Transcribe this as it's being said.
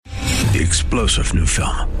The explosive new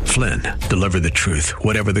film, Flynn, deliver the truth,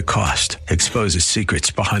 whatever the cost, exposes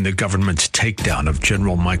secrets behind the government's takedown of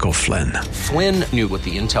General Michael Flynn. Flynn knew what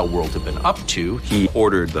the intel world had been up to. He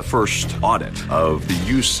ordered the first audit of the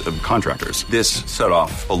use of contractors. This set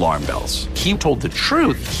off alarm bells. He told the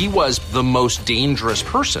truth. He was the most dangerous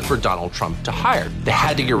person for Donald Trump to hire. They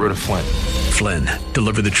had to get rid of Flynn. Flynn,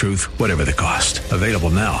 deliver the truth, whatever the cost. Available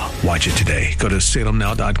now. Watch it today. Go to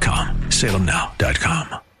salemnow.com.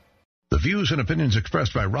 salemnow.com. The views and opinions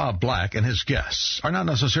expressed by Rob Black and his guests are not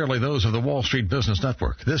necessarily those of the Wall Street Business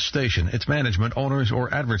Network, this station, its management, owners,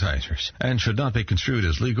 or advertisers, and should not be construed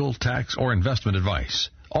as legal, tax, or investment advice.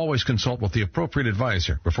 Always consult with the appropriate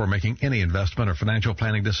advisor before making any investment or financial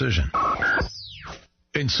planning decision.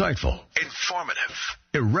 Insightful, informative,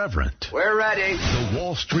 irreverent. We're ready. The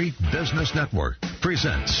Wall Street Business Network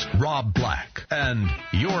presents Rob Black and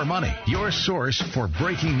Your Money, your source for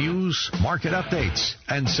breaking news, market updates,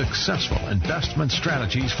 and successful investment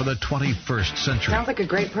strategies for the 21st century. Sounds like a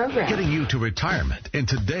great program. Getting you to retirement in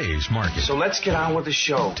today's market. So let's get on with the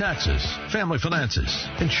show. Taxes, family finances,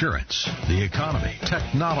 insurance, the economy,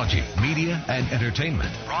 technology, media, and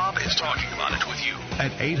entertainment. Rob is talking about it with you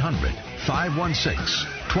at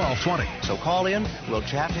 800-516-1220. So call in, we'll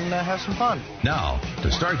chat and have some fun. Now, to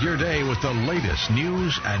start your day with the latest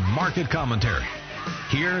news and market commentary,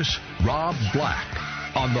 here's Rob Black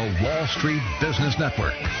on the Wall Street Business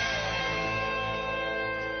Network.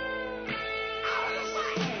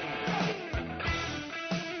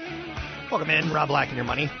 Welcome in, Rob Black and Your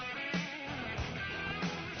Money.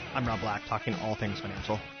 I'm Rob Black, talking all things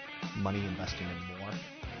financial, money, investing, and more.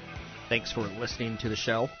 Thanks for listening to the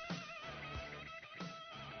show.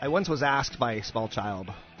 I once was asked by a small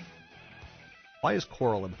child, why is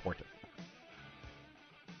coral important?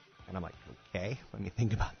 And I'm like, okay, let me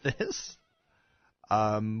think about this.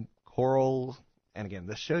 Coral, and again,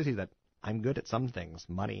 this shows you that I'm good at some things,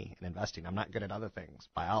 money and investing. I'm not good at other things,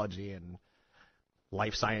 biology and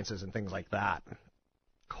life sciences and things like that.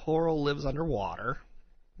 Coral lives underwater.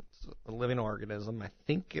 It's a living organism. I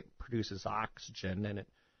think it produces oxygen, and it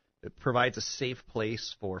provides a safe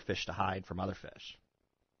place for fish to hide from other fish.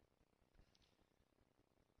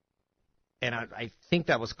 And I think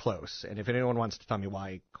that was close. And if anyone wants to tell me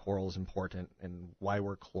why coral is important and why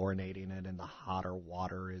we're chlorinating it and the hotter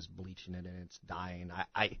water is bleaching it and it's dying,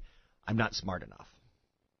 I'm not smart enough.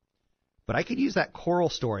 But I could use that coral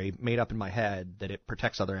story made up in my head that it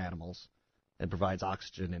protects other animals and provides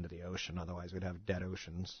oxygen into the ocean. Otherwise, we'd have dead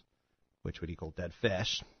oceans, which would equal dead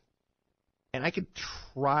fish. And I could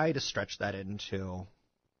try to stretch that into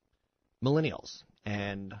millennials.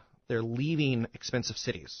 And they're leaving expensive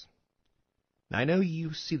cities. Now, I know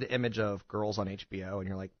you see the image of girls on HBO, and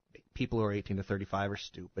you're like, people who are 18 to 35 are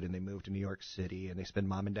stupid, and they move to New York City, and they spend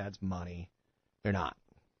mom and dad's money. They're not.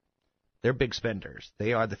 They're big spenders.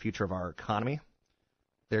 They are the future of our economy.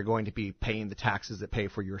 They're going to be paying the taxes that pay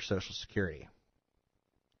for your Social Security.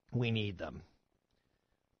 We need them.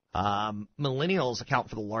 Millennials account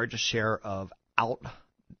for the largest share of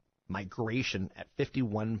out-migration at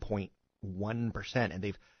 51.1%, and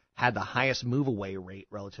they've had the highest move-away rate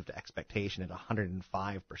relative to expectation at 105%.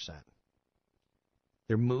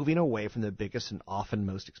 They're moving away from the biggest and often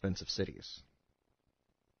most expensive cities.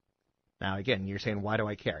 Now, again, you're saying, why do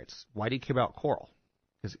I care? Why do you care about coral?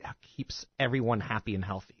 Because it keeps everyone happy and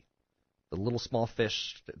healthy. The little small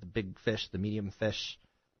fish, the big fish, the medium fish,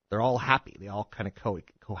 they're all happy. They all kind of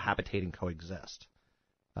cohabitate and coexist.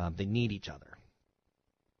 They need each other.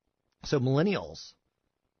 So millennials,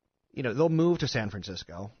 they'll move to San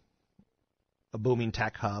Francisco, a booming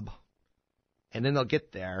tech hub, and then they'll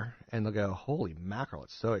get there and they'll go, holy mackerel,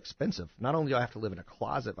 it's so expensive. Not only do I have to live in a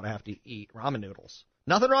closet, but I have to eat ramen noodles.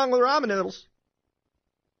 Nothing wrong with ramen noodles.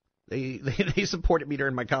 They supported me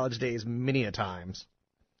during my college days many a times.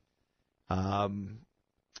 But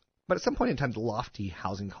at some point in time, the lofty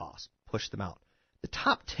housing costs push them out. The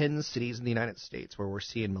top 10 cities in the United States where we're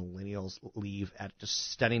seeing millennials leave at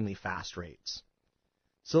just stunningly fast rates: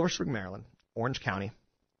 Silver Spring, Maryland; Orange County;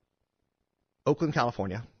 Oakland,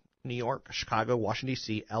 California; New York; Chicago; Washington,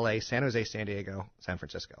 D.C., L.A., San Jose, San Diego; San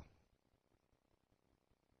Francisco.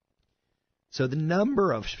 So the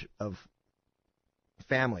number of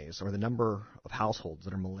families, or the number of households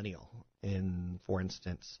that are millennial in, for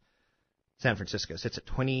instance, San Francisco sits at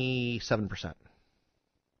 27%.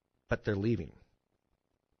 But they're leaving.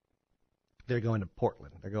 They're going to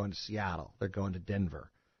Portland. They're going to Seattle. They're going to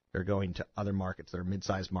Denver. They're going to other markets that are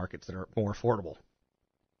mid-sized markets that are more affordable.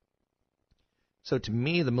 So to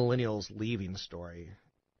me, the millennials leaving story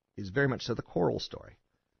is very much so the coral story.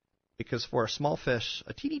 Because for a small fish,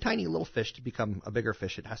 a teeny tiny little fish, to become a bigger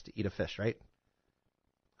fish, it has to eat a fish, right?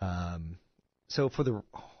 So for the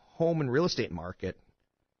home and real estate market,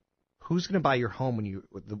 who's going to buy your home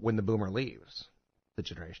when the boomer leaves? The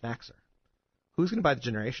Generation Xer. Who's going to buy the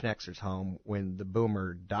Generation Xer's home when the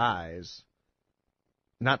boomer dies?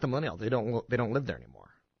 Not the millennial. They don't live there anymore.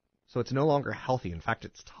 So it's no longer healthy. In fact,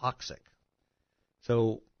 it's toxic.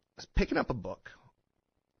 So picking up a book,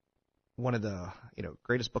 one of the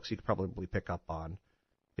greatest books you could probably pick up on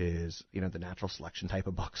is the natural selection type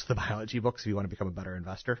of books, the biology books, if you want to become a better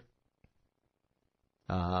investor.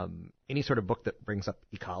 Any sort of book that brings up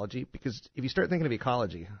ecology, because if you start thinking of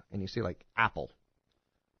ecology and you see like Apple,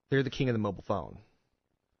 they're the king of the mobile phone.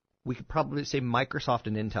 We could probably say Microsoft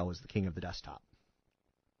and Intel was the king of the desktop.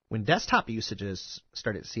 When desktop usages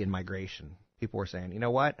started seeing migration, people were saying, you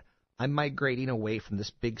know what? I'm migrating away from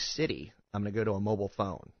this big city. I'm going to go to a mobile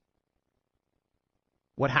phone.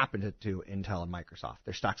 What happened to Intel and Microsoft?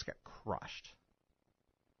 Their stocks got crushed.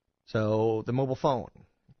 So the mobile phone,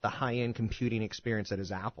 the high-end computing experience that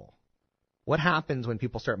is Apple. What happens when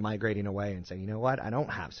people start migrating away and say, you know what? I don't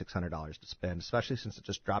have $600 to spend, especially since it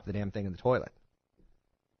just dropped the damn thing in the toilet.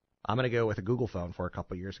 I'm going to go with a Google phone for a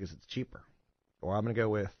couple of years because it's cheaper. Or I'm going to go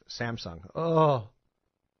with Samsung. Oh,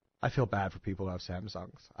 I feel bad for people who have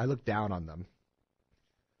Samsungs. I look down on them.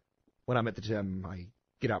 When I'm at the gym, I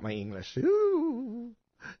get out my English. Ooh,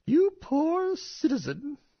 you poor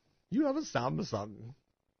citizen. You have a Samsung.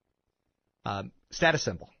 Status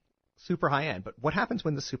symbol. Super high-end. But what happens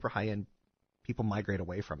when the super high-end people migrate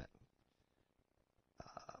away from it?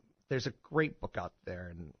 There's a great book out there,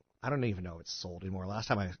 and I don't even know if it's sold anymore. Last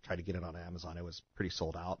time I tried to get it on Amazon, it was pretty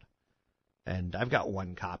sold out. And I've got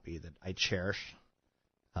one copy that I cherish.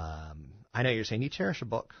 I know you're saying you cherish a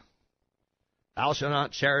book. Thou shalt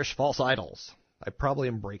not cherish false idols. I probably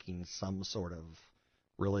am breaking some sort of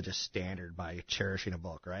religious standard by cherishing a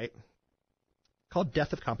book, right? Called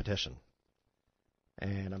Death of Competition.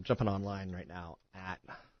 And I'm jumping online right now at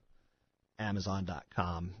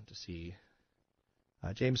Amazon.com to see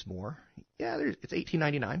James Moore. Yeah, it's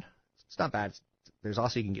 $18.99. It's not bad. There's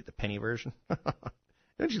also, you can get the penny version.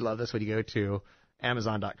 Don't you love this when you go to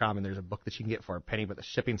Amazon.com and there's a book that you can get for a penny, but the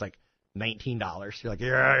shipping's like $19. You're like,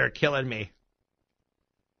 yeah, you're killing me.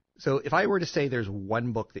 So if I were to say there's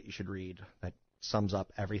one book that you should read that sums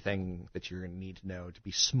up everything that you're going to need to know to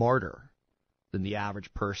be smarter than the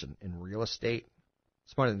average person in real estate,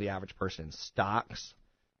 smarter than the average person in stocks,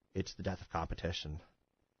 it's The Death of Competition.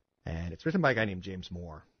 And it's written by a guy named James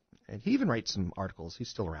Moore. And he even writes some articles. He's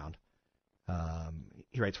still around.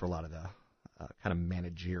 He writes for a lot of the kind of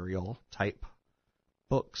managerial type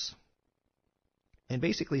books. And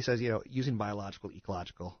basically says, using biological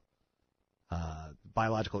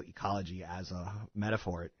ecology as a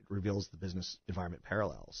metaphor, it reveals the business environment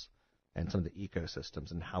parallels and some of the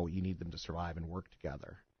ecosystems and how you need them to survive and work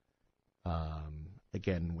together.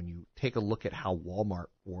 Again, when you take a look at how Walmart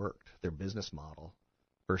worked their business model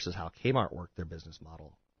versus how Kmart worked their business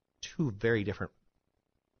model, two very different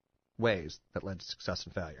ways that led to success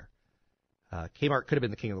and failure. Kmart could have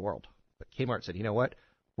been the king of the world, but Kmart said, you know what?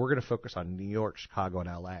 We're going to focus on New York, Chicago, and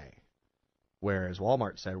L.A., whereas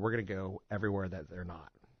Walmart said, we're going to go everywhere that they're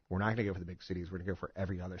not. We're not going to go for the big cities. We're going to go for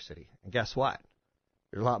every other city. And guess what?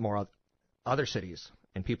 There's a lot more other cities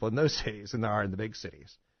and people in those cities than there are in the big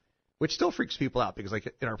cities, which still freaks people out because,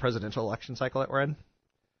 like, in our presidential election cycle that we're in,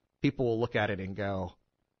 people will look at it and go,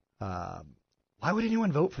 why would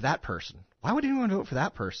anyone vote for that person? Why would anyone vote for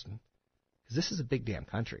that person? Because this is a big damn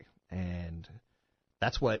country. And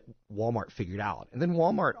that's what Walmart figured out. And then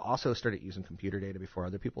Walmart also started using computer data before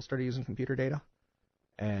other people started using computer data.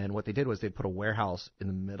 And what they did was they put a warehouse in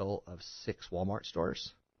the middle of 6 Walmart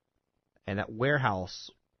stores. And that warehouse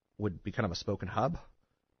would be kind of a spoken hub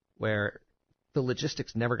where the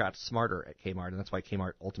logistics never got smarter at Kmart, and that's why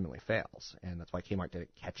Kmart ultimately fails. And that's why Kmart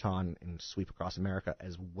didn't catch on and sweep across America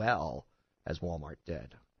as well as Walmart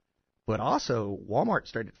did. But also, Walmart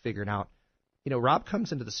started figuring out, Rob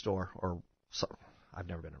comes into the store, I've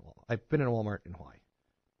never been in a Walmart. I've been in a Walmart in Hawaii.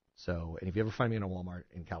 So, and if you ever find me in a Walmart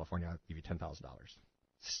in California, I'll give you $10,000.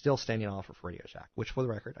 Still standing offer for Radio Shack, which, for the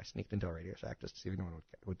record, I sneaked into a Radio Shack just to see if anyone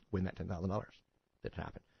would win that $10,000. Didn't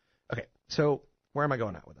happen. Okay, so where am I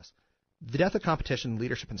going at with this? The Death of Competition,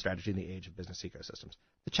 Leadership and Strategy in the Age of Business Ecosystems.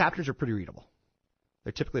 The chapters are pretty readable.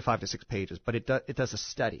 They're typically 5 to 6 pages, but it does a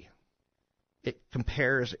study. It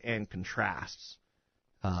compares and contrasts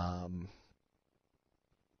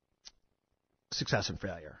success and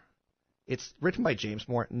failure. It's written by James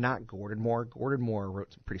Moore, not Gordon Moore. Gordon Moore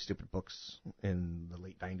wrote some pretty stupid books in the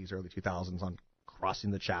late 90s, early 2000s on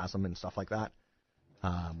crossing the chasm and stuff like that,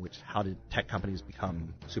 how did tech companies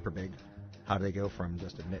become super big? How do they go from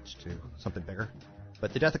just a niche to something bigger?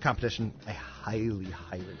 But The Death of Competition, I highly,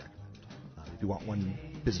 highly recommend. If you want one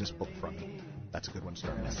business book from me, that's a good one to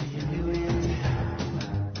start with.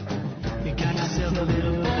 You got yourself a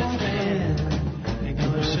little boyfriend, they're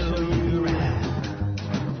gonna show you around.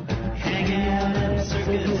 Hanging out at the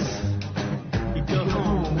circus, you go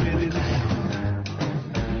home with it now.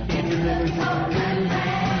 If you're looking for a good man,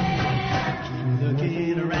 keep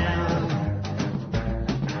looking around.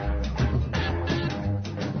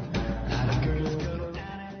 A lot of girls go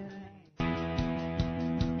down at night.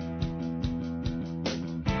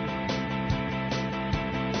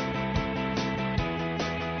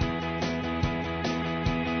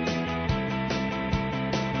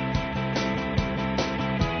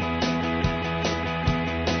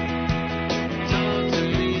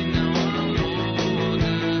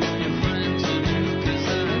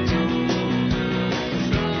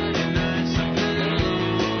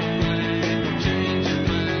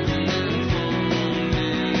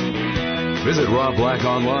 Visit Rob Black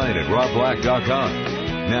online at robblack.com.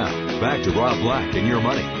 Now, back to Rob Black and Your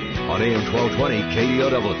Money on AM 1220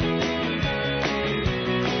 KDOW.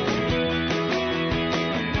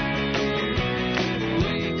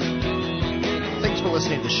 Thanks for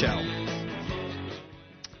listening to the show.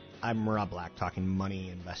 I'm Rob Black, talking money,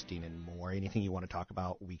 investing, and more. Anything you want to talk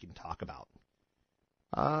about, we can talk about.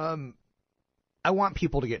 I want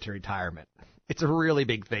people to get to retirement. It's a really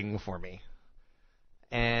big thing for me.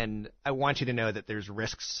 And I want you to know that there's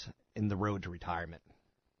risks in the road to retirement.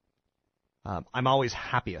 I'm always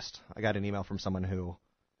happiest. I got an email from someone who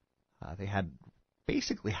they had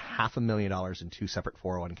basically $500,000 in two separate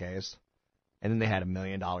 401ks, and then they had $1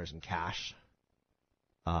 million in cash.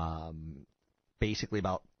 Basically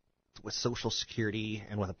about, with Social Security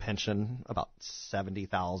and with a pension, about $70,000,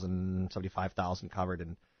 $75,000 covered,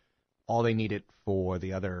 and all they needed for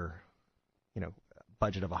the other,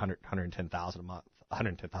 budget of $110,000 a month.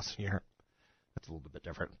 $110,000 a year. That's a little bit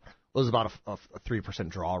different. It was about a 3%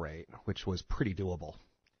 draw rate, which was pretty doable.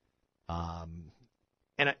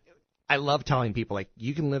 And I love telling people, like,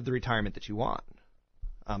 you can live the retirement that you want.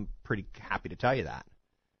 I'm pretty happy to tell you that.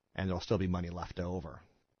 And there'll still be money left over.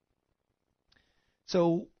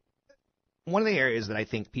 So one of the areas that I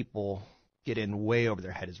think people get in way over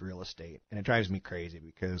their head is real estate. And it drives me crazy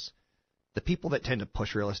because the people that tend to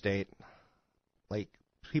push real estate, like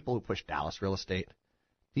people who push Dallas real estate,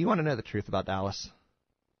 do you want to know the truth about Dallas?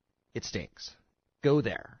 It stinks. Go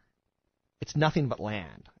there. It's nothing but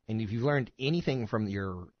land. And if you've learned anything from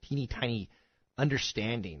your teeny tiny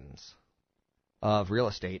understandings of real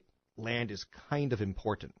estate, land is kind of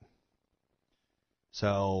important.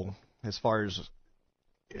 So as far as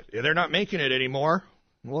they're not making it anymore,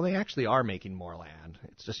 well, they actually are making more land.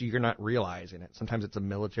 It's just you're not realizing it. Sometimes it's a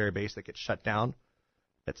military base that gets shut down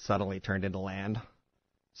that's suddenly turned into land,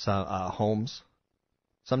 homes.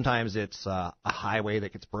 Sometimes it's a highway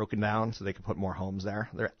that gets broken down so they can put more homes there.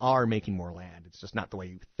 They are making more land. It's just not the way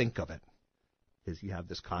you think of it. Because you have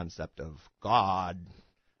this concept of God,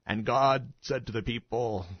 and God said to the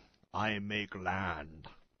people, I make land.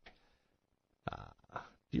 Do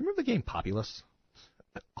you remember the game Populous?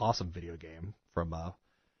 An awesome video game from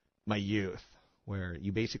my youth, where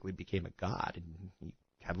you basically became a god and you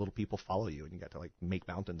had little people follow you and you got to like make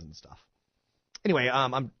mountains and stuff. Anyway,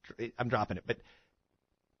 I'm dropping it, but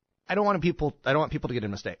I don't want people to get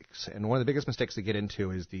in mistakes. And one of the biggest mistakes they get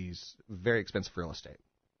into is these very expensive real estate.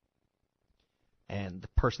 And the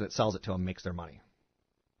person that sells it to them makes their money.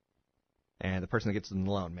 And the person that gets them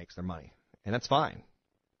the loan makes their money. And that's fine.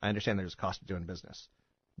 I understand there's a cost of doing business.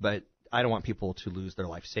 But I don't want people to lose their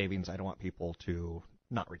life savings. I don't want people to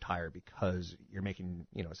not retire because you're making,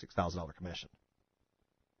 a $6,000 commission.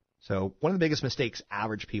 So one of the biggest mistakes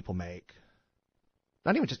average people make,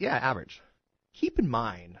 not even just, average. Keep in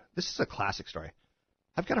mind, this is a classic story.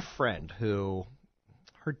 I've got a friend who,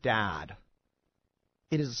 her dad,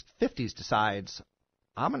 in his 50s decides,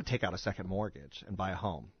 I'm going to take out a second mortgage and buy a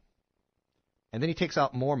home. And then he takes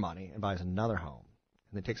out more money and buys another home.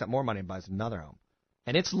 And then takes out more money and buys another home.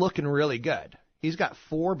 And it's looking really good. He's got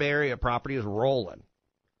 4 Bay Area properties rolling.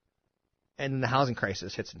 And then the housing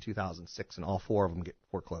crisis hits in 2006, and all 4 of them get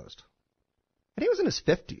foreclosed. And he was in his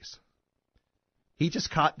 50s. He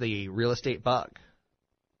just caught the real estate bug,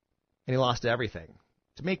 and he lost everything.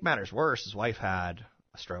 To make matters worse, his wife had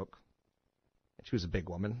a stroke, and she was a big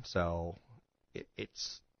woman, so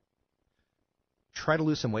it's try to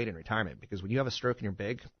lose some weight in retirement, because when you have a stroke and you're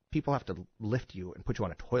big, people have to lift you and put you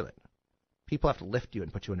on a toilet. People have to lift you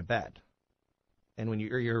and put you in a bed. And when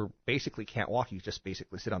you're basically can't walk, you just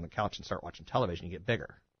basically sit on the couch and start watching television, you get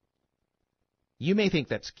bigger. You may think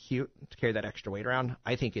that's cute to carry that extra weight around.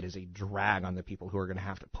 I think it is a drag on the people who are going to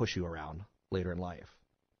have to push you around later in life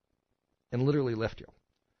and literally lift you.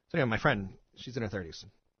 So anyway, my friend, she's in her 30s.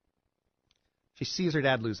 She sees her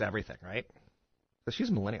dad lose everything, right? So she's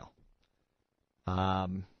a millennial.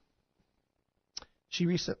 She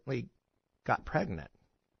recently got pregnant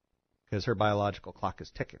because her biological clock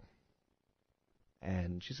is ticking.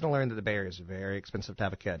 And she's going to learn that the Bay Area is very expensive to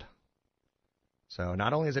have a kid. So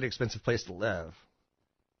not only is it an expensive place to live,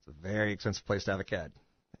 it's a very expensive place to have a kid.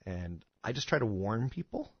 And I just try to warn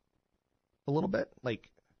people a little bit. Like,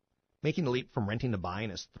 making the leap from renting to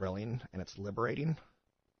buying is thrilling and it's liberating.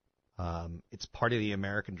 It's part of the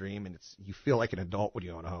American dream, and you feel like an adult when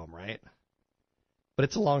you own a home, right? But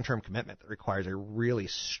it's a long-term commitment that requires a really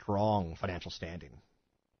strong financial standing.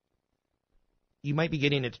 You might be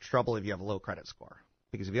getting into trouble if you have a low credit score.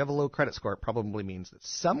 Because if you have a low credit score, it probably means that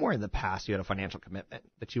somewhere in the past you had a financial commitment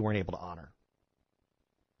that you weren't able to honor.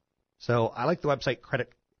 So I like the website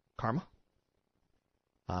Credit Karma.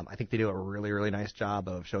 I think they do a really, really nice job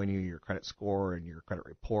of showing you your credit score and your credit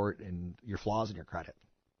report and your flaws in your credit.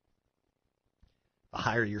 The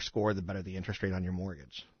higher your score, the better the interest rate on your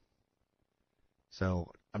mortgage.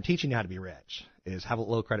 So I'm teaching you how to be rich, is have a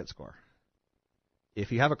low credit score.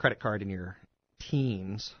 If you have a credit card in your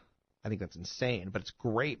teens, I think that's insane, but it's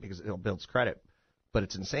great because it builds credit. But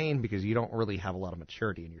it's insane because you don't really have a lot of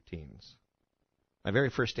maturity in your teens. My very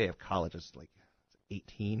first day of college was like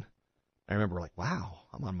 18. I remember like, wow,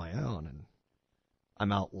 I'm on my own, and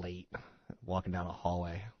I'm out late, walking down a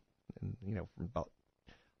hallway, and from about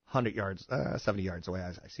 100 yards, 70 yards away,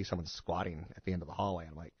 I see someone squatting at the end of the hallway.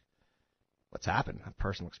 I'm like, what's happened? That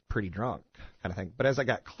person looks pretty drunk, kind of thing. But as I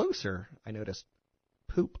got closer, I noticed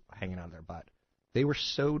poop hanging out of their butt. They were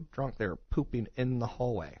so drunk, they were pooping in the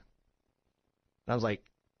hallway. And I was like,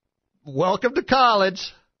 welcome to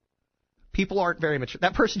college. People aren't very mature.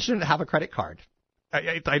 That person shouldn't have a credit card.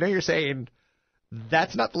 I know you're saying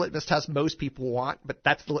that's not the litmus test most people want, but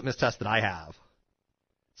that's the litmus test that I have.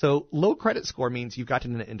 So low credit score means you've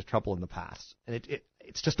gotten into trouble in the past. And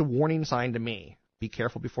it's just a warning sign to me. Be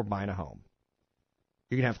careful before buying a home.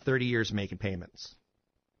 You're going to have 30 years making payments,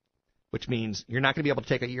 which means you're not going to be able to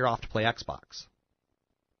take a year off to play Xbox.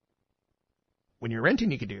 When you're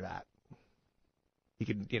renting, you can do that. You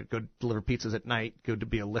can go deliver pizzas at night, go to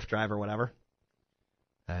be a Lyft driver or whatever,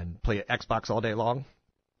 and play Xbox all day long.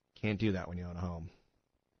 Can't do that when you own a home.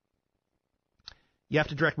 You have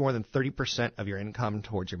to direct more than 30% of your income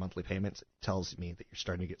towards your monthly payments. It tells me that you're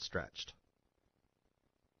starting to get stretched.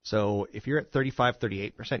 So if you're at 35,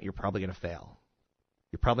 38%, you're probably going to fail.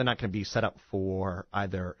 You're probably not going to be set up for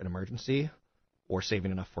either an emergency or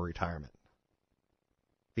saving enough for retirement.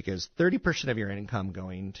 Because 30% of your income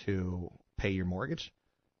going to pay your mortgage,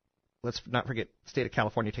 let's not forget, the state of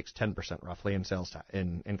California takes 10% roughly in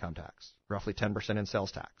in income tax, roughly 10% in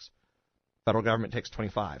sales tax. Federal government takes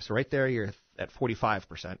 25%. So right there you're at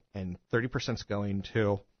 45%, and 30% is going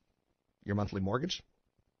to your monthly mortgage.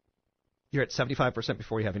 You're at 75%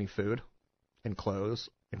 before you have any food and clothes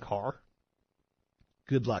and car.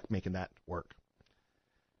 Good luck making that work.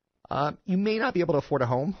 You may not be able to afford a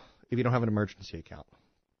home if you don't have an emergency account.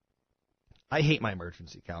 I hate my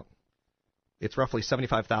emergency account. It's roughly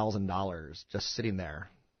 $75,000 just sitting there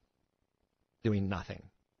doing nothing.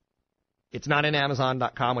 It's not in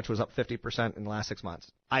Amazon.com, which was up 50% in the last 6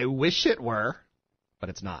 months. I wish it were, but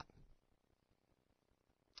it's not.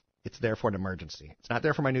 It's there for an emergency. It's not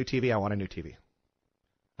there for my new TV. I want a new TV.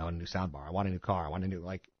 I want a new soundbar. I want a new car. I want a new,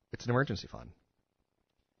 it's an emergency fund.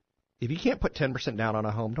 If you can't put 10% down on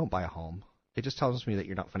a home, don't buy a home. It just tells me that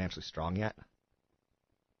you're not financially strong yet.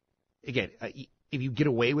 Again, if you get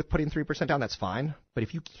away with putting 3% down, that's fine. But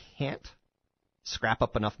if you can't scrap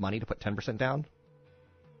up enough money to put 10% down,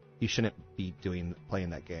 you shouldn't be playing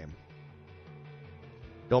that game.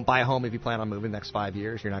 Don't buy a home if you plan on moving the next 5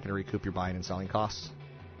 years. You're not going to recoup your buying and selling costs.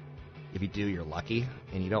 If you do, you're lucky,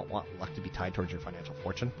 and you don't want luck to be tied towards your financial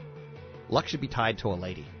fortune. Luck should be tied to a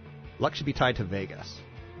lady. Luck should be tied to Vegas.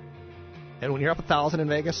 And when you're up 1,000 in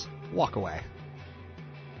Vegas, walk away.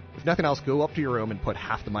 If nothing else, go up to your room and put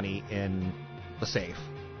half the money in the safe.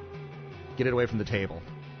 Get it away from the table.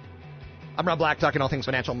 I'm Rob Black, talking all things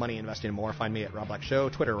financial, money, investing, and more. Find me at Rob Black Show,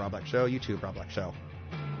 Twitter, Rob Black Show, YouTube, Rob Black Show.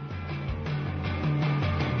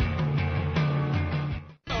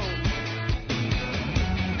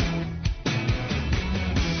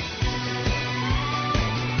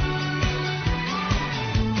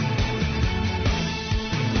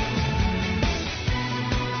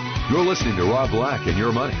 You're listening to Rob Black and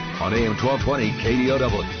Your Money on AM 1220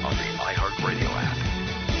 KDOW on the iHeartRadio app.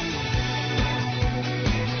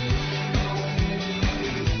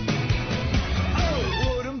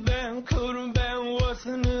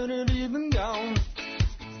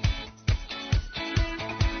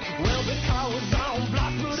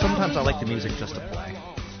 sometimes I like the music just to play.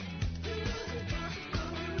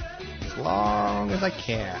 As long as I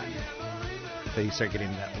can. So you start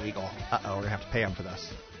getting that legal. Uh-oh, we're going to have to pay them for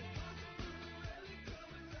this.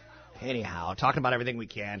 Anyhow, talking about everything we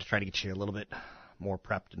can to try to get you a little bit more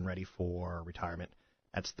prepped and ready for retirement.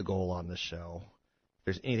 That's the goal on this show. If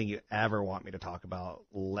there's anything you ever want me to talk about,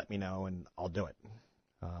 let me know and I'll do it.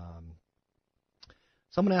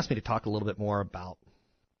 Someone asked me to talk a little bit more about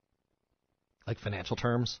like financial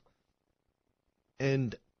terms.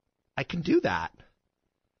 And I can do that.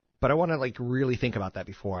 But I want to like really think about that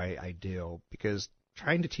before I do, because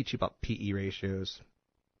trying to teach you about PE ratios,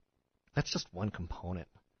 that's just one component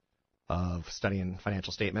of studying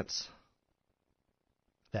financial statements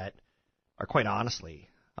that are quite honestly,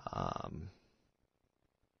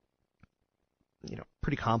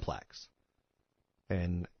 pretty complex.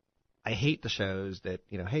 And I hate the shows that,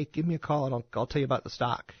 hey, give me a call and I'll tell you about the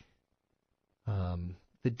stock.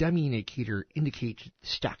 The dummy indicator indicates the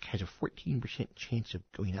stock has a 14% chance of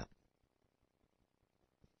going up.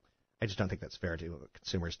 I just don't think that's fair to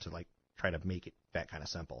consumers to like try to make it that kind of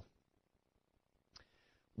simple.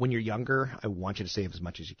 When you're younger, I want you to save as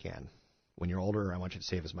much as you can. When you're older, I want you to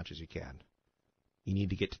save as much as you can. You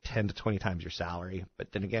need to get to 10 to 20 times your salary.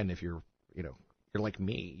 But then again, if you're like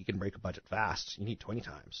me, you can break a budget fast. You need 20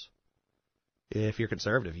 times. If you're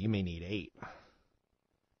conservative, you may need 8.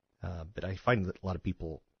 But I find that a lot of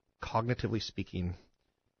people, cognitively speaking,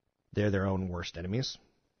 they're their own worst enemies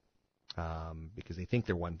because they think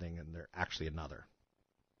they're one thing and they're actually another.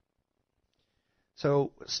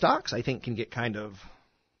 So stocks, I think, can get kind of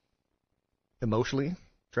emotionally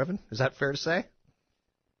driven. Is that fair to say?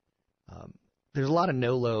 There's a lot of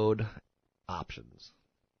no-load options.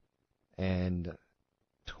 And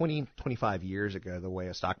 20, 25 years ago, the way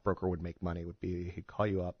a stockbroker would make money would be he'd call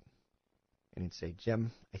you up and he'd say,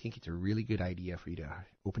 Jim, I think it's a really good idea for you to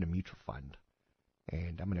open a mutual fund.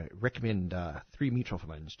 And I'm going to recommend 3 mutual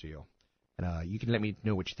funds to you. And you can let me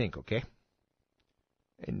know what you think, okay?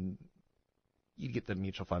 And you'd get the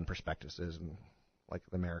mutual fund prospectuses and like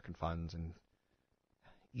the American funds, and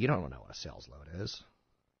you don't know what a sales load is.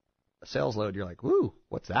 A sales load, you're like, woo,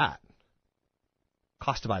 what's that?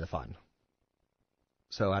 Cost to buy the fund.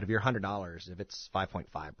 So out of your $100, if it's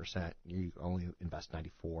 5.5%, you only invest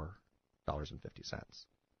 $94.50.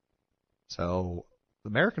 So the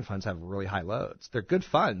American funds have really high loads. They're good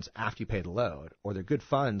funds after you pay the load, or they're good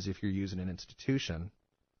funds if you're using an institution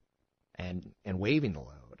and waiving the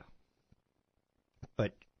load.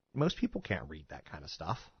 But most people can't read that kind of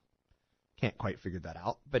stuff. Can't quite figure that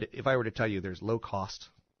out. But if I were to tell you there's low-cost,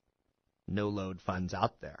 no-load funds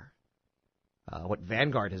out there, what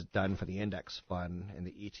Vanguard has done for the index fund and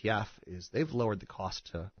the ETF is they've lowered the cost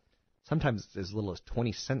to sometimes as little as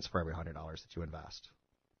 20 cents for every $100 that you invest.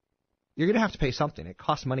 You're going to have to pay something. It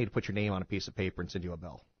costs money to put your name on a piece of paper and send you a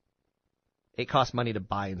bill. It costs money to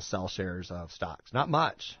buy and sell shares of stocks. Not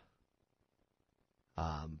much.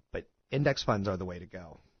 But index funds are the way to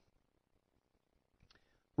go.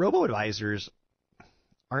 Robo-advisors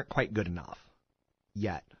aren't quite good enough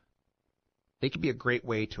yet. They could be a great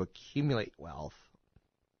way to accumulate wealth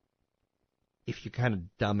if you kind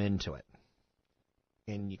of dumb into it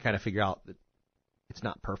and you kind of figure out that it's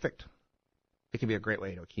not perfect. It can be a great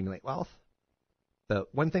way to accumulate wealth. The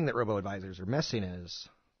one thing that robo-advisors are missing is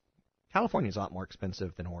California is a lot more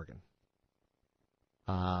expensive than Oregon.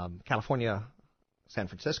 California, San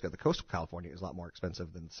Francisco, the coastal California is a lot more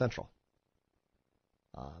expensive than Central.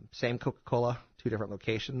 Same Coca-Cola, 2 different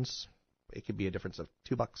locations. It could be a difference of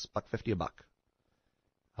 $2, $1.50 a buck,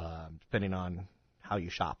 depending on how you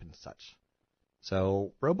shop and such.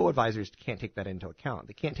 So robo-advisors can't take that into account.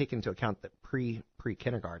 They can't take into account that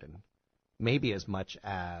pre-kindergarten may be as much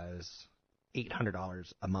as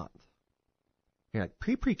 $800 a month. You're like,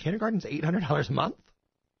 pre-kindergarten's $800 a month?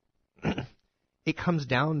 It comes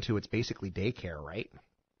down to it's basically daycare, right?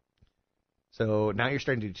 So now you're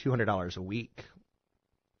starting to do $200 a week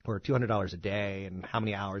or $200 a day, and how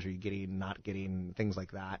many hours are you getting, not getting, things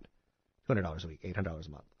like that. $200 a week, $800 a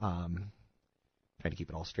month. Trying to keep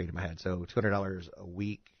it all straight in my head. So $200 a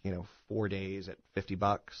week, 4 days at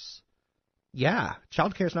 $50. Yeah,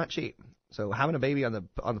 childcare is not cheap. So having a baby on the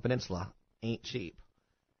peninsula ain't cheap.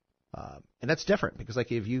 And that's different because,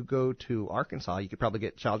 like, if you go to Arkansas, you could probably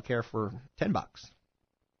get childcare for $10.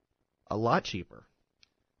 A lot cheaper.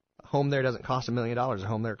 A home there doesn't cost $1 million. A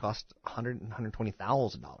home there costs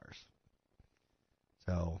 $120,000.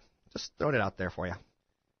 So just throwing it out there for you.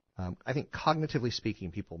 I think cognitively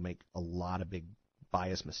speaking, people make a lot of big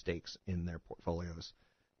bias mistakes in their portfolios.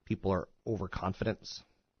 People are overconfident.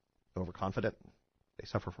 They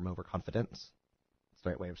suffer from overconfidence. That's the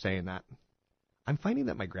right way of saying that. I'm finding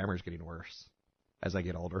that my grammar is getting worse as I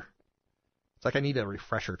get older. It's like I need a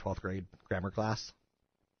refresher 12th grade grammar class.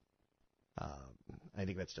 I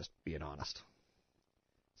think that's just being honest.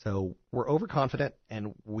 So we're overconfident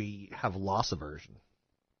and we have loss aversion.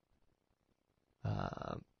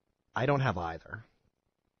 I don't have either.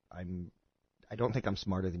 I don't think I'm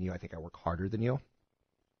smarter than you. I think I work harder than you.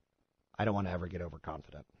 I don't want to ever get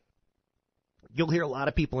overconfident. You'll hear a lot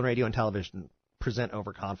of people in radio and television present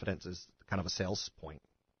overconfidence as kind of a sales point.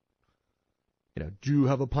 You know, do you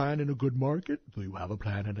have a plan in a good market? Do you have a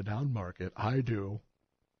plan in a down market? I do.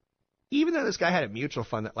 Even though this guy had a mutual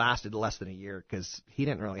fund that lasted less than a year because he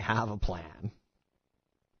didn't really have a plan.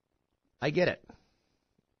 I get it.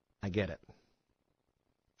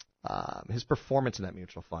 His performance in that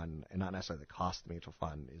mutual fund, and not necessarily the cost of the mutual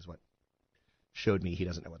fund, is what showed me he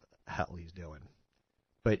doesn't know what the hell he's doing.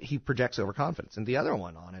 But he projects overconfidence. And the other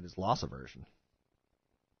one on it is loss aversion.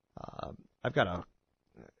 I've got a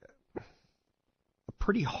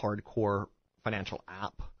pretty hardcore financial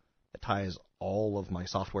app that ties all of my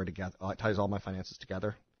software together, ties all my finances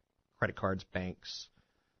together, credit cards, banks,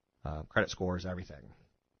 credit scores, everything.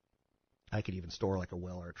 I could even store like a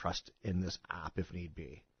will or a trust in this app if need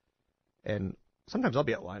be. And sometimes I'll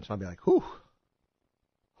be at lunch and I'll be like, whew,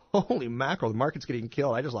 holy mackerel, the market's getting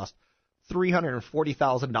killed. I just lost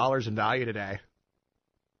 $340,000 in value today.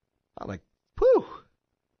 I'm like, whew,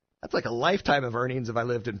 that's like a lifetime of earnings if I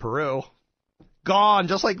lived in Peru. Gone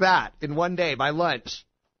just like that in one day by lunch.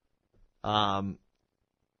 But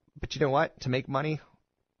you know what? To make money,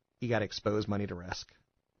 you got to expose money to risk.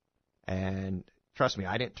 And trust me,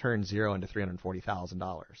 I didn't turn zero into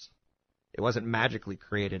 $340,000. It wasn't magically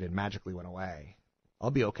created and magically went away.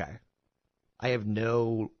 I'll be okay. I have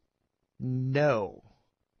no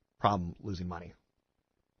problem losing money.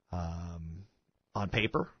 On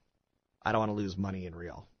paper, I don't want to lose money in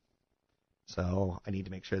real. So I need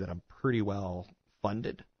to make sure that I'm pretty well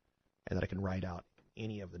funded and that I can ride out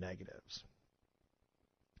any of the negatives.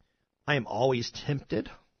 I am always tempted.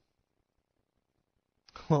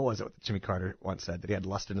 What was it Jimmy Carter once said? That he had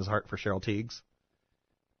lust in his heart for Cheryl Tiegs?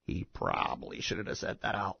 He probably shouldn't have said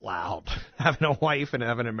that out loud, having a wife and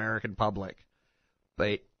having an American public.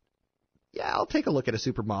 But, yeah, I'll take a look at a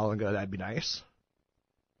supermodel and go, that'd be nice.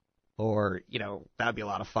 Or, you know, that'd be a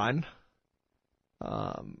lot of fun.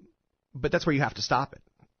 But that's where you have to stop it.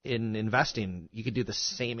 In investing, you could do the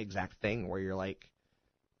same exact thing where you're like,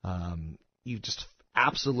 you just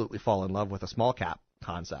absolutely fall in love with a small cap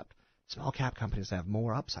concept. Small cap companies have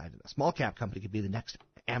more upside. A small cap company could be the next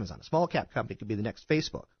Amazon. A small cap company could be the next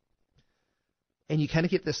Facebook. And you kind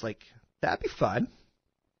of get this like, that'd be fun.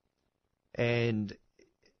 And,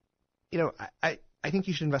 you know, I think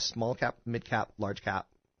you should invest small cap, mid cap, large cap,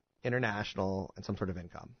 international, and some sort of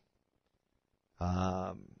income.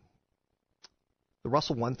 The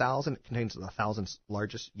Russell 1000 contains the 1,000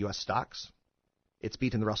 largest U.S. stocks. It's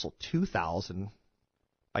beaten the Russell 2000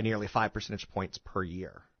 by nearly 5 percentage points per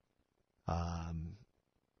year.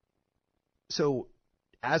 So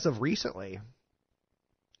as of recently,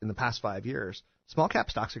 in the past 5 years, small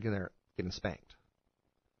cap stocks are getting spanked.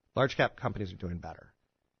 Large cap companies are doing better.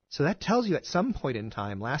 So that tells you at some point in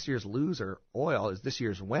time, last year's loser oil is this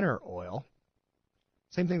year's winner oil.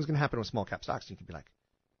 Same thing is going to happen with small cap stocks. You can be like,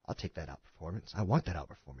 I'll take that outperformance. I want that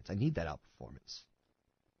outperformance. I need that outperformance.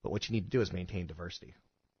 But what you need to do is maintain diversity.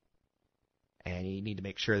 And you need to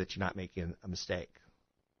make sure that you're not making a mistake.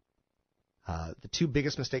 The two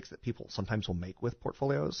biggest mistakes that people sometimes will make with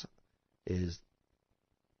portfolios is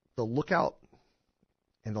they'll look out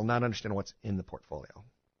and they'll not understand what's in the portfolio.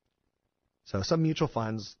 So some mutual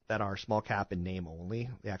funds that are small cap in name only,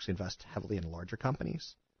 they actually invest heavily in larger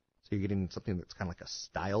companies. So you're getting something that's kind of like a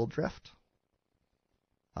style drift.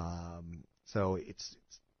 So it's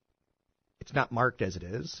not marked as it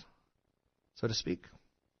is, so to speak.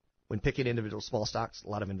 When picking individual small stocks, a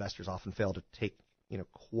lot of investors often fail to take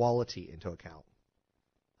quality into account.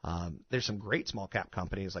 There's some great small cap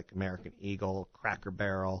companies like American Eagle, Cracker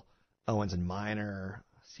Barrel, Owens & Minor,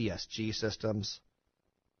 CSG Systems,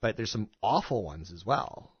 but there's some awful ones as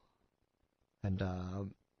well. And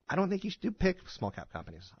I don't think you should pick small cap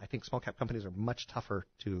companies. I think small cap companies are much tougher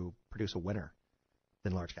to produce a winner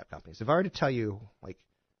than large cap companies. If I were to tell you,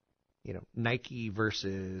 Nike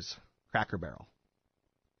versus Cracker Barrel.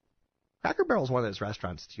 Cracker Barrel is one of those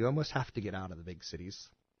restaurants that you almost have to get out of the big cities.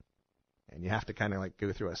 And you have to kind of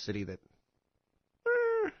go through a city that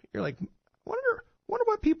you're like, wonder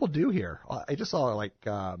what people do here. I just saw what's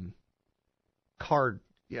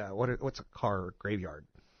a car graveyard?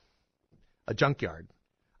 A junkyard.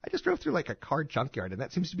 I just drove through a car junkyard, and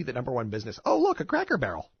that seems to be the number one business. Oh, look, a Cracker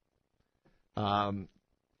Barrel.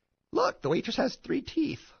 Look, the waitress has 3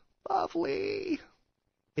 teeth. Lovely.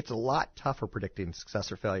 It's a lot tougher predicting success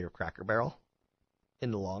or failure of Cracker Barrel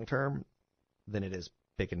in the long term than it is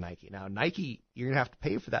picking Nike. Now, Nike, you're going to have to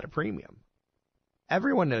pay for that a premium.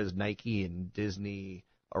 Everyone knows Nike and Disney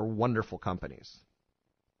are wonderful companies.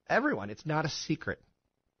 Everyone. It's not a secret.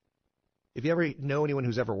 If you ever know anyone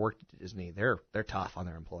who's ever worked at Disney, they're tough on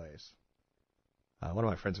their employees. One of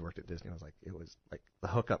my friends who worked at Disney was like, it was like the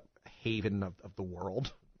hookup haven of the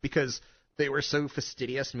world because they were so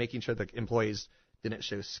fastidious in making sure the employees didn't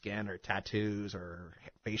show skin or tattoos or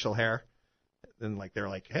facial hair. And like they're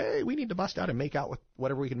like, hey, we need to bust out and make out with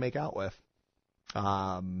whatever we can make out with.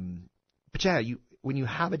 But yeah, when you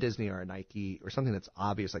have a Disney or a Nike or something that's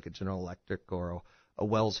obvious like a General Electric or a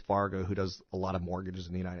Wells Fargo who does a lot of mortgages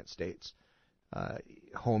in the United States,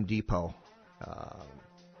 Home Depot,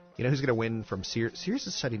 you know who's going to win from Sears? Sears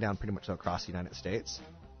is shutting down pretty much across the United States.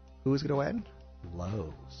 Who's going to win?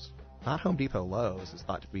 Lowe's. Not Home Depot, Lowe's is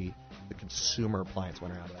thought to be the consumer appliance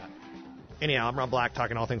winner out of that. Anyhow, I'm Rob Black,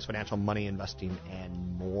 talking all things financial, money, investing,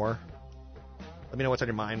 and more. Let me know what's on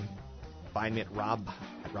your mind. Find me at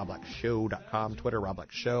robblackshow.com, Twitter, Rob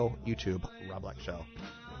Black Show, YouTube, Rob Black Show.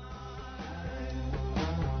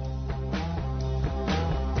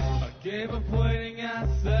 I gave up waiting at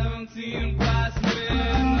 17 past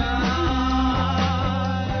midnight.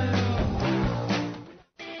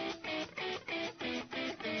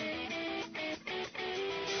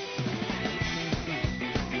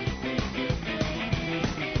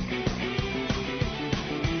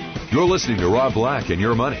 You're listening to Rob Black and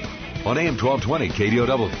Your Money on AM 1220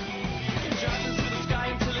 KDOW.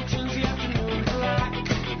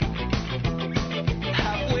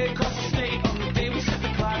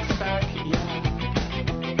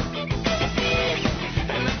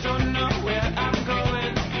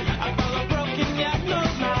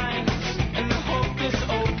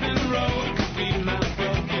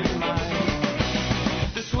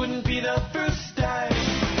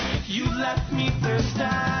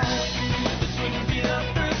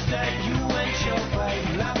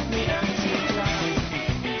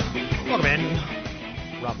 Welcome in.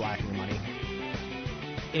 Rob Black and Your Money.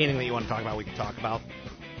 Anything that you want to talk about, we can talk about.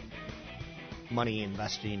 Money,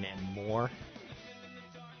 investing, and more. If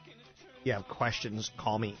you have questions,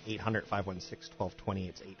 call me, 800-516-1220.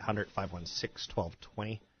 It's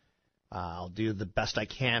 800-516-1220. I'll do the best I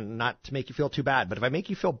can not to make you feel too bad. But if I make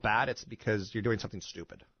you feel bad, it's because you're doing something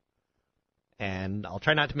stupid. And I'll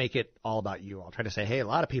try not to make it all about you. I'll try to say, hey, a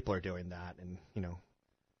lot of people are doing that. And, you know,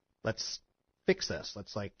 let's fix this.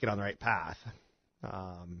 Let's, like, get on the right path.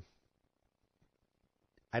 I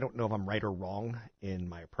don't know if I'm right or wrong in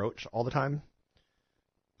my approach all the time.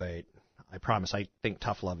 But I promise I think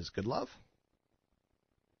tough love is good love.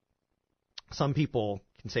 Some people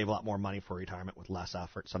can save a lot more money for retirement with less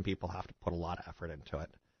effort. Some people have to put a lot of effort into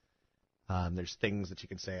it. There's things that you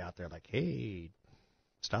can say out there like, hey,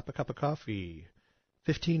 stop a cup of coffee.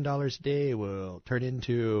 $15 a day will turn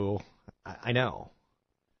into... I know.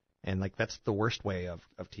 And, like, that's the worst way of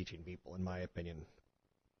teaching people, in my opinion.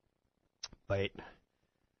 But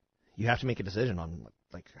you have to make a decision on,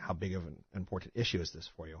 like, how big of an important issue is this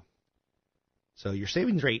for you. So your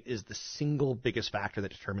savings rate is the single biggest factor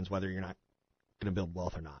that determines whether you're not going to build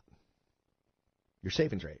wealth or not. Your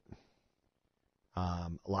savings rate.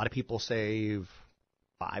 A lot of people save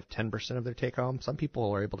 5-10% of their take-home. Some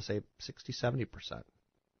people are able to save 60-70%.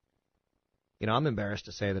 You know, I'm embarrassed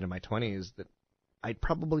to say that in my 20s that I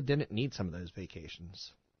probably didn't need some of those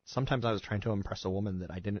vacations. Sometimes I was trying to impress a woman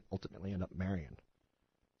that I didn't ultimately end up marrying.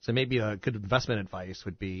 So maybe a good investment advice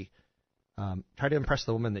would be try to impress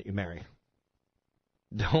the woman that you marry.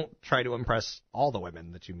 Don't try to impress all the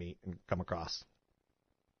women that you meet and come across.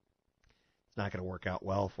 It's not going to work out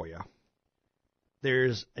well for you.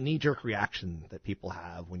 There's a knee-jerk reaction that people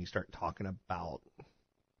have when you start talking about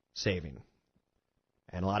saving.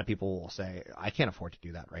 And a lot of people will say, I can't afford to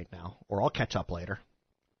do that right now, or I'll catch up later.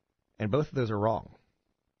 And both of those are wrong.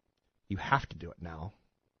 You have to do it now.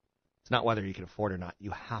 It's not whether you can afford it or not.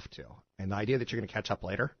 You have to. And the idea that you're going to catch up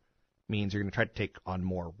later means you're going to try to take on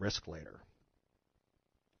more risk later.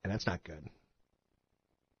 And that's not good.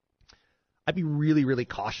 I'd be really, really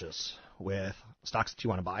cautious with stocks that you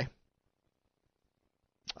want to buy.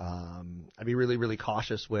 I'd be really, really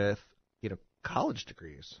cautious with, college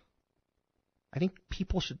degrees. I think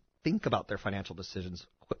people should think about their financial decisions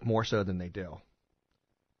more so than they do.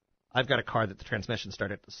 I've got a car that the transmission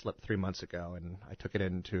started to slip 3 months ago, and I took it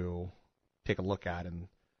in to take a look at, and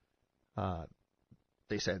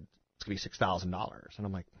they said it's going to be $6,000. And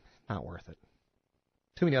I'm like, not worth it.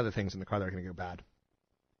 Too many other things in the car that are going to go bad.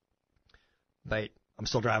 But I'm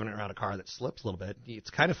still driving around a car that slips a little bit. It's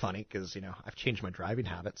kind of funny because, I've changed my driving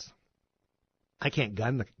habits. I can't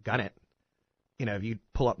gun it. If you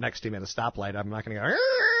pull up next to me at a stoplight, I'm not going to go,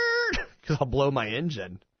 because I'll blow my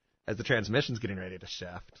engine as the transmission's getting ready to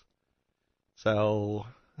shift. So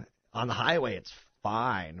on the highway, it's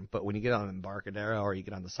fine. But when you get on Embarcadero or you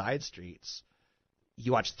get on the side streets,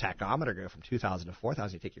 you watch the tachometer go from 2,000 to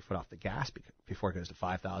 4,000. You take your foot off the gas before it goes to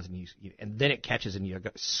 5,000. And then it catches and you go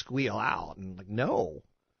squeal out. And no,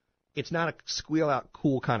 it's not a squeal out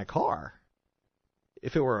cool kind of car.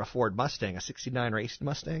 If it were a Ford Mustang, a 69 racing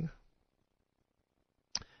Mustang,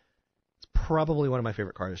 it's probably one of my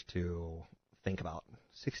favorite cars to think about.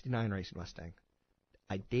 69 racing Mustang.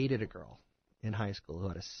 I dated a girl in high school who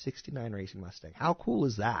had a 69 racing Mustang. How cool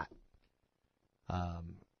is that?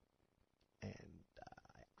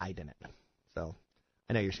 I didn't. So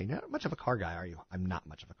I know you're saying, not much of a car guy, are you? I'm not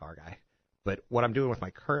much of a car guy. But what I'm doing with my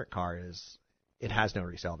current car is it has no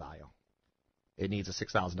resale value. It needs a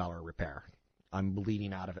 $6,000 repair. I'm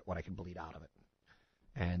bleeding out of it what I can bleed out of it.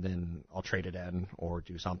 And then I'll trade it in or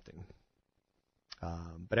do something.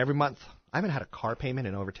 But every month, I haven't had a car payment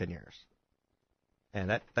in over 10 years.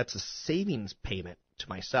 And that's a savings payment to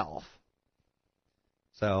myself.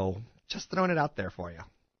 So just throwing it out there for you.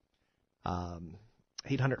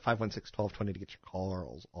 800-516-1220 to get your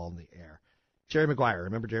calls on the air. Jerry Maguire.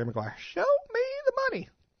 Remember Jerry Maguire? Show me the money.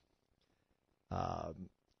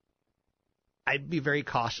 I'd be very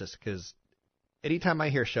cautious because anytime I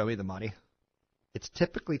hear show me the money, it's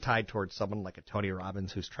typically tied towards someone like a Tony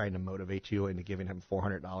Robbins who's trying to motivate you into giving him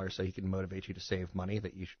 $400 so he can motivate you to save money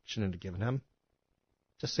that you shouldn't have given him.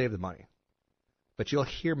 Just save the money. But you'll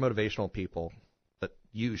hear motivational people that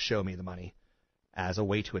use show me the money as a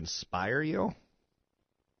way to inspire you.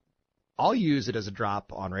 I'll use it as a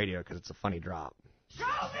drop on radio because it's a funny drop. Show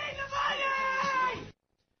me the money!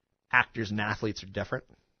 Actors and athletes are different.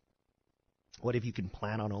 What if you can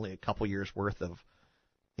plan on only a couple years' worth of,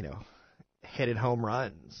 headed home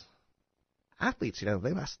runs? Athletes, they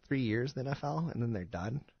last 3 years in the NFL and then they're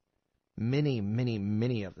done. Many, many,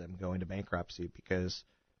 many of them go into bankruptcy because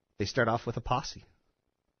they start off with a posse.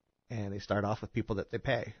 And they start off with people that they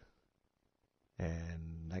pay.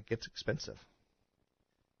 And that gets expensive.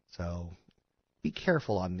 So be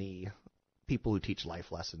careful on the people who teach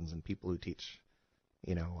life lessons and people who teach,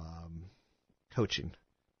 coaching.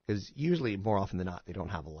 Because usually, more often than not, they don't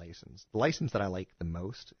have a license. The license that I like the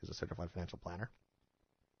most is a certified financial planner.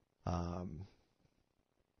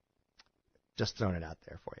 Just throwing it out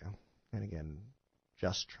there for you. And again,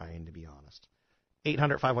 just trying to be honest.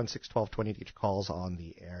 800-516-1220 to get your calls on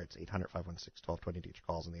the air. It's 800-516-1220 to get your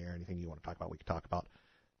calls on the air. Anything you want to talk about, we can talk about.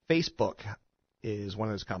 Facebook is one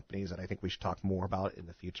of those companies that I think we should talk more about in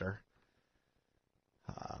the future.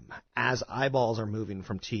 As eyeballs are moving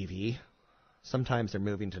from TV, sometimes they're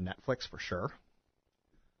moving to Netflix for sure.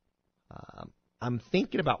 I'm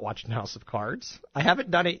thinking about watching House of Cards. I haven't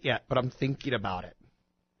done it yet, but I'm thinking about it.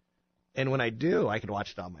 And when I do, I could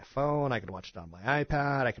watch it on my phone. I could watch it on my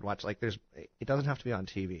iPad. I could watch, it doesn't have to be on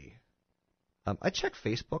TV. I check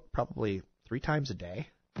Facebook probably 3 times a day.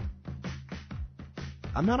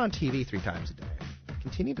 I'm not on TV 3 times a day. I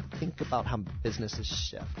continue to think about how businesses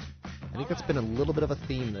shift. I think that's been a little bit of a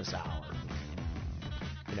theme this hour.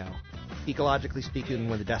 Ecologically speaking,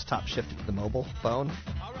 when the desktop shifted to the mobile phone,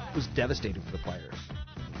 it was devastating for the players.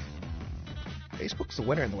 Facebook's the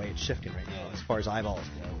winner in the way it's shifting right now as far as eyeballs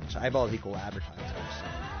go, which eyeballs equal advertisers.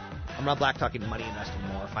 I'm Rob Black, talking money, investing,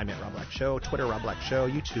 more. Find me at Rob Black Show, Twitter, Rob Black Show,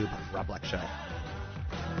 YouTube, Rob Black Show.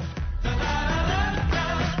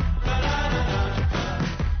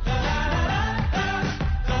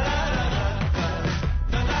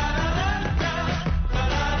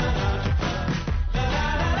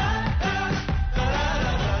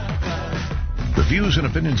 The views and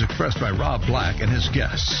opinions expressed by Rob Black and his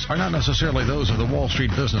guests are not necessarily those of the Wall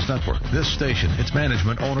Street Business Network, this station, its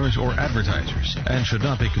management, owners, or advertisers, and should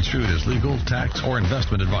not be construed as legal, tax, or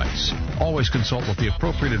investment advice. Always consult with the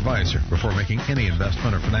appropriate advisor before making any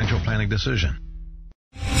investment or financial planning decision.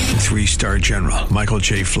 3-star General Michael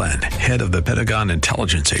J. Flynn, head of the Pentagon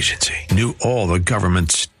Intelligence Agency, knew all the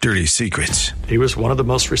government's dirty secrets. He was one of the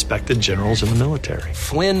most respected generals in the military.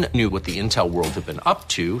 Flynn knew what the intel world had been up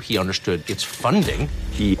to. He understood its funding.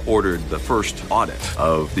 He ordered the first audit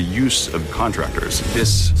of the use of contractors.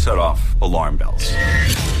 This set off alarm bells.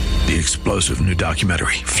 The explosive new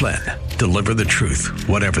documentary, Flynn, deliver the truth,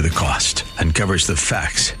 whatever the cost, and covers the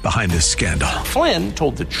facts behind this scandal. Flynn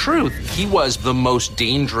told the truth. He was the most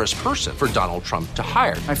dangerous person for Donald Trump to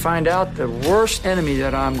hire. I find out the worst enemy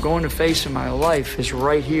that I'm going to face in my life is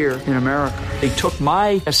right here in America. They took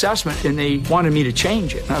my assessment and they wanted me to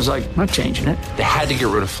change it. And I was like, I'm not changing it. They had to get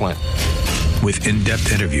rid of Flynn. With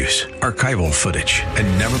in-depth interviews, archival footage,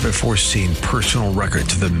 and never-before-seen personal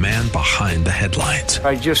records of the man behind the headlines.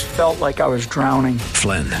 I just felt like I was drowning.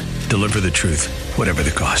 Flynn, deliver the truth, whatever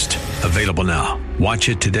the cost. Available now. Watch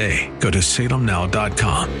it today. Go to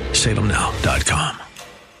salemnow.com. salemnow.com.